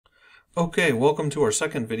Okay, welcome to our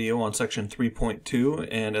second video on section 3.2,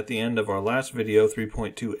 and at the end of our last video,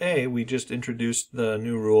 3.2a, we just introduced the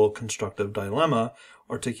new rule Constructive Dilemma,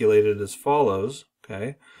 articulated as follows,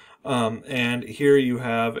 okay? And here you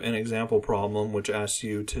have an example problem which asks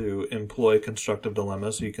you to employ Constructive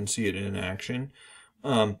Dilemma so you can see it in action.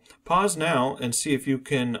 Pause now and see if you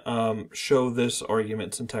can show this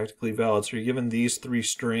argument syntactically valid. So you're given these three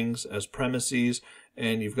strings as premises,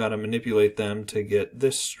 and you've got to manipulate them to get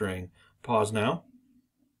this string. Pause now.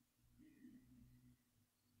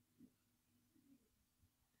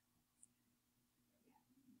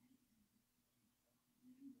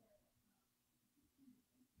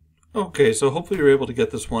 Okay, so hopefully you're able to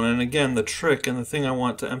get this one. And again, the trick and the thing I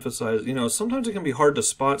want to emphasize, sometimes it can be hard to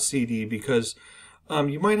spot CD because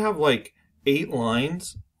you might have like 8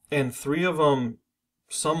 lines and 3 of them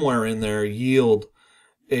somewhere in there yield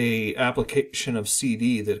a application of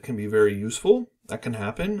CD that can be very useful. That can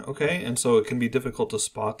happen, okay? And so it can be difficult to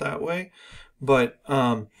spot that way. But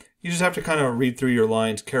you just have to kind of read through your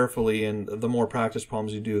lines carefully, and the more practice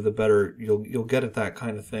problems you do, the better you'll get at that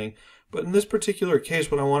kind of thing. But in this particular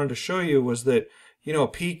case, what I wanted to show you was that,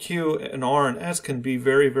 P, Q, and R and S can be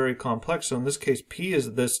very, very complex. So in this case, P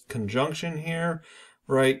is this conjunction here,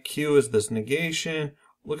 right? Q is this negation.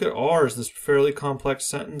 Look at R as this fairly complex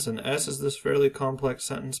sentence, and S is this fairly complex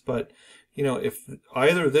sentence. But, if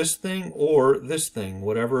either this thing or this thing,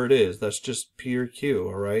 whatever it is, that's just P or Q,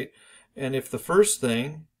 all right? And if the first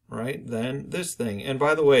thing, right, then this thing. And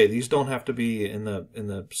by the way, these don't have to be in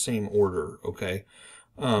the same order, okay?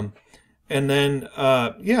 And then,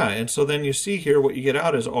 and so then you see here what you get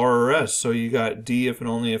out is R or S. So you got D if and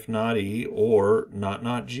only if not E, or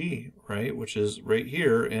not G, right, which is right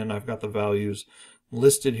here. And I've got the values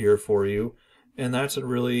listed here for you. And that's a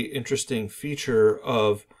really interesting feature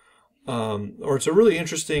of, or it's a really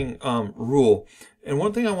interesting rule. And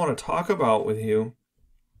one thing I want to talk about with you,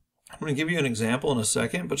 I'm going to give you an example in a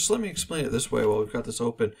second, but just let me explain it this way while we've got this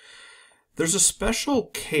open. There's a special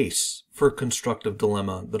case for constructive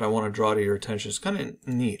dilemma that I want to draw to your attention. It's kind of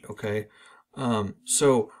neat, okay?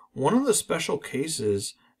 So one of the special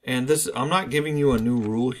cases, and this, I'm not giving you a new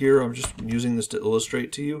rule here, I'm just using this to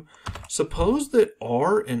illustrate to you. Suppose that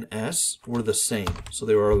R and S were the same. So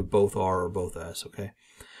they were both R or both S, okay?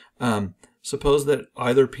 Suppose that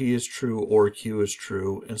either P is true or Q is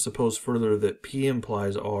true, and suppose further that P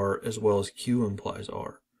implies R as well as Q implies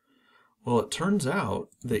R. Well, it turns out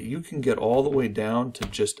that you can get all the way down to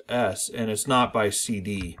just S, and it's not by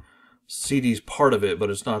CD. CD's part of it,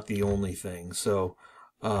 but it's not the only thing. So,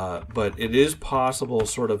 but it is possible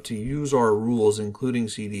sort of to use our rules, including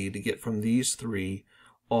CD, to get from these three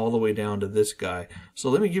all the way down to this guy.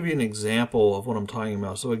 So let me give you an example of what I'm talking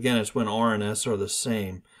about. So again, it's when R and S are the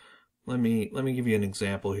same. Let me give you an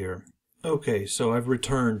example here. Okay, so I've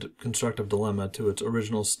returned Constructive Dilemma to its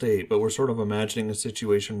original state, but we're sort of imagining a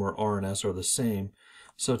situation where R and S are the same.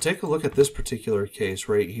 So take a look at this particular case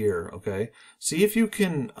right here, okay? See if you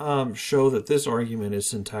can show that this argument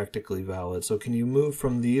is syntactically valid. So can you move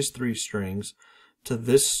from these 3 strings to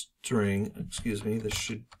this string, excuse me, this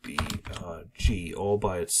should be G all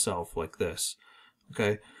by itself like this,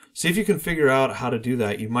 okay? See if you can figure out how to do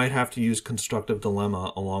that. You might have to use Constructive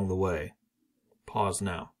Dilemma along the way. Pause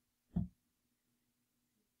now.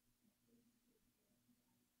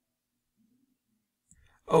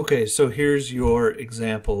 Okay, so here's your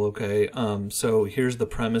example, okay? So here's the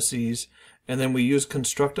premises, and then we use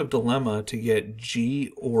Constructive Dilemma to get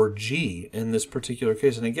G or G in this particular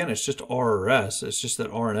case. And again, it's just R or S. It's just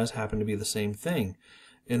that R and S happen to be the same thing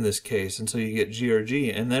in this case. And so you get G or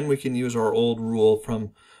G, and then we can use our old rule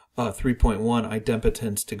from 3.1,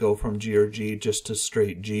 idempotence, to go from G or G just to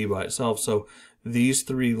straight G by itself. So these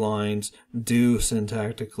 3 lines do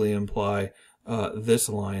syntactically imply this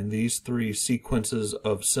line. These 3 sequences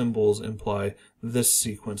of symbols imply this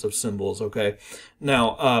sequence of symbols, okay?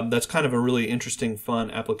 Now, that's kind of a really interesting,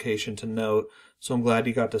 fun application to note, so I'm glad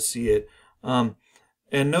you got to see it.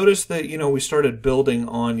 And notice that, we started building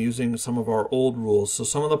on using some of our old rules. So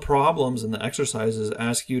some of the problems in the exercises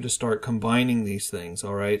ask you to start combining these things,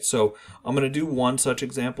 all right? So I'm going to do one such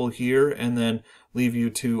example here and then leave you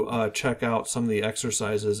to check out some of the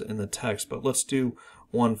exercises in the text. But let's do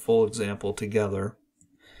one full example together.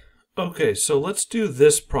 Okay, so let's do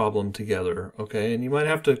this problem together, okay? And you might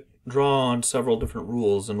have to draw on several different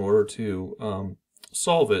rules in order to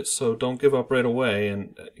solve it, so don't give up right away.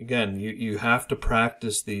 And again, you have to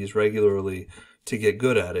practice these regularly to get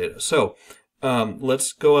good at it. So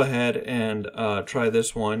let's go ahead and try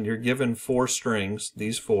this one. You're given 4 strings,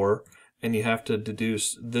 these 4, and you have to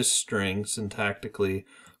deduce this string syntactically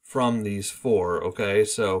from these 4, okay?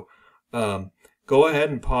 So go go ahead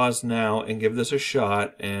and pause now and give this a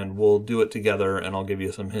shot, and we'll do it together, and I'll give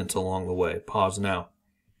you some hints along the way. Pause now.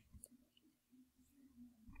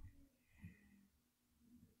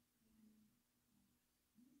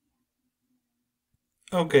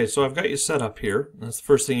 Okay, so I've got you set up here. That's the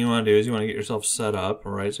first thing you want to do is you want to get yourself set up,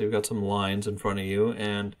 all right? So you've got some lines in front of you,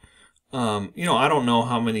 and you know, I don't know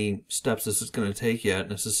how many steps this is going to take yet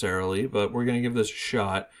necessarily, but we're going to give this a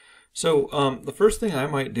shot. So the first thing I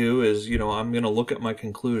might do is, you know, I'm going to look at my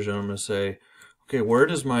conclusion. I'm going to say, okay, where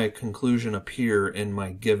does my conclusion appear in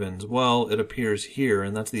my givens? Well, it appears here,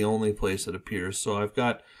 and that's the only place it appears. So I've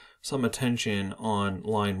got some attention on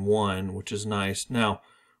line 1, which is nice. Now,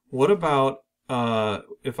 what about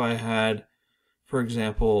if I had, for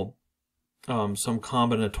example, some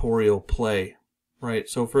combinatorial play, right?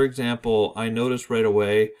 So for example, I notice right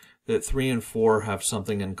away that 3 and 4 have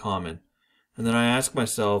something in common. And then I ask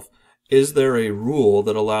myself, is there a rule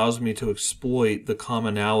that allows me to exploit the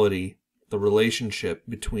commonality, the relationship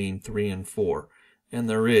between 3 and 4? And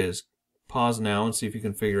there is. Pause now and see if you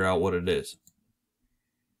can figure out what it is.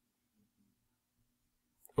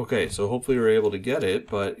 Okay, so hopefully you're able to get it,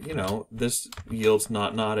 but you know, this yields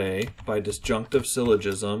not A by disjunctive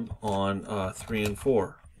syllogism on 3 and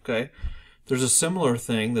 4. Okay, there's a similar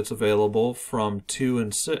thing that's available from 2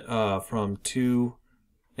 and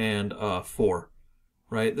 4,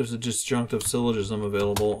 right? There's a disjunctive syllogism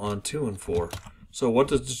available on 2 and 4. So what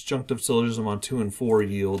does disjunctive syllogism on 2 and 4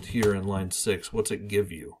 yield here in line 6? What's it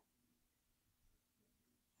give you?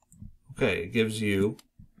 Okay, it gives you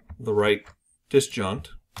the right disjunct,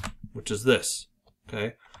 which is this,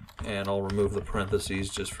 okay? And I'll remove the parentheses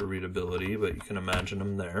just for readability, but you can imagine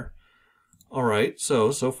them there. All right,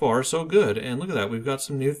 so far so good. And look at that, we've got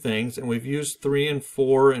some new things, and we've used 3 and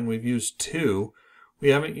 4, and we've used 2. We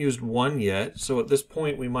haven't used 1 yet, so at this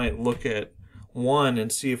point we might look at 1 and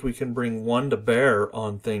see if we can bring 1 to bear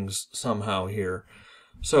on things somehow here.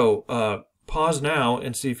 So pause now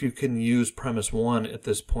and see if you can use premise 1 at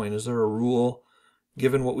this point. Is there a rule,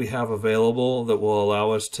 given what we have available, that will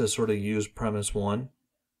allow us to sort of use premise 1?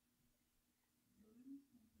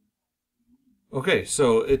 Okay,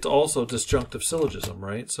 so it's also disjunctive syllogism,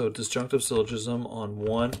 right? So disjunctive syllogism on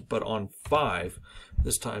 1, but on 5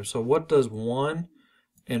 this time. So what does 1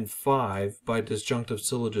 and 5 by disjunctive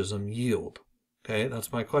syllogism yield? Okay,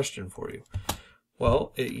 that's my question for you.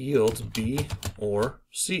 Well, it yields B or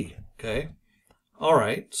C, okay? All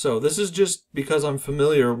right, so this is just because I'm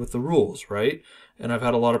familiar with the rules, right? And I've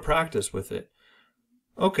had a lot of practice with it.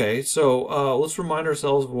 Okay, so let's remind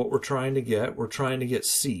ourselves of what we're trying to get. We're trying to get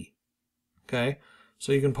C, okay?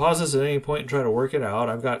 So you can pause this at any point and try to work it out.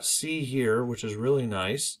 I've got C here, which is really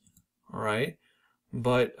nice, all right?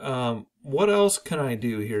 But what else can I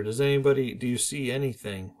do here? Do you see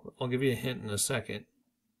anything? I'll give you a hint in a second.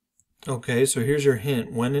 Okay, so here's your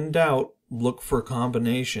hint. When in doubt, look for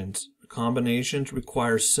combinations. Combinations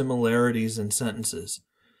require similarities in sentences.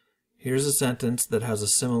 Here's a sentence that has a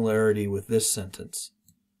similarity with this sentence.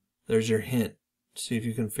 There's your hint. See if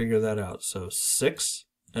you can figure that out. So 6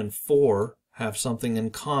 and 4 have something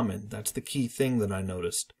in common. That's the key thing that I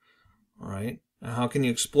noticed. All right. Now how can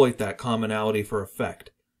you exploit that commonality for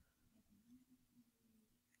effect?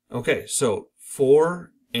 Okay, so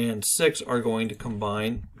 4 and 6 are going to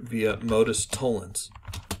combine via Modus Tollens.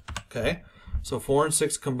 Okay, so 4 and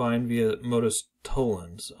 6 combine via Modus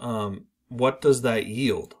Tollens. What does that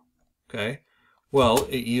yield? Okay, well,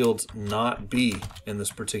 it yields not B in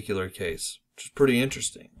this particular case, which is pretty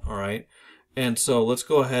interesting. All right, and so let's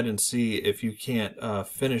go ahead and see if you can't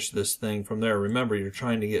finish this thing from there. Remember, you're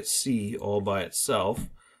trying to get C all by itself.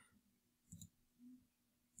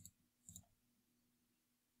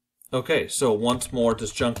 Okay, so once more,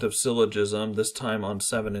 disjunctive syllogism, this time on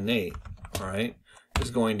 7 and 8, all right,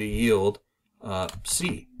 is going to yield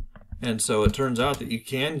C. And so it turns out that you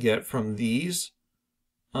can get from these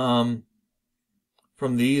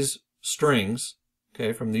strings,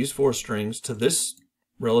 okay, from these 4 strings to this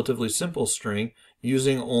relatively simple string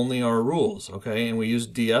using only our rules, okay, and we use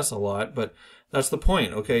DS a lot, but that's the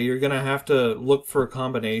point, okay, you're going to have to look for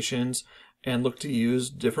combinations and look to use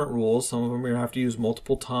different rules. Some of them you're going to have to use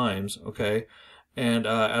multiple times, okay? And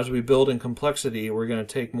as we build in complexity, we're going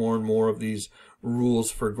to take more and more of these rules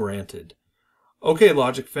for granted. Okay,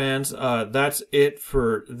 logic fans, that's it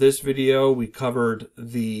for this video. We covered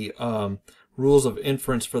the rules of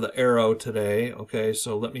inference for the arrow today, okay?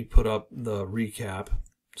 So let me put up the recap.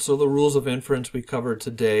 So the rules of inference we covered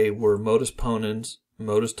today were Modus Ponens,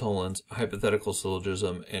 Modus Tollens, Hypothetical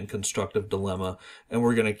Syllogism, and Constructive Dilemma, and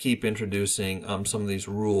we're going to keep introducing some of these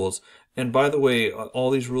rules. And by the way,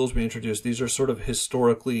 all these rules we introduced, these are sort of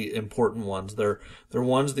historically important ones. They're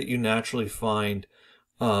ones that you naturally find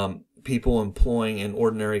people employing in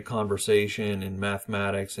ordinary conversation, in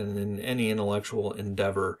mathematics, and in any intellectual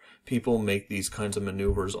endeavor. People make these kinds of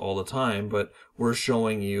maneuvers all the time, but we're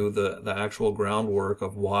showing you the actual groundwork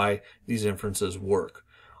of why these inferences work.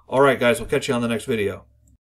 All right, guys, we'll catch you on the next video.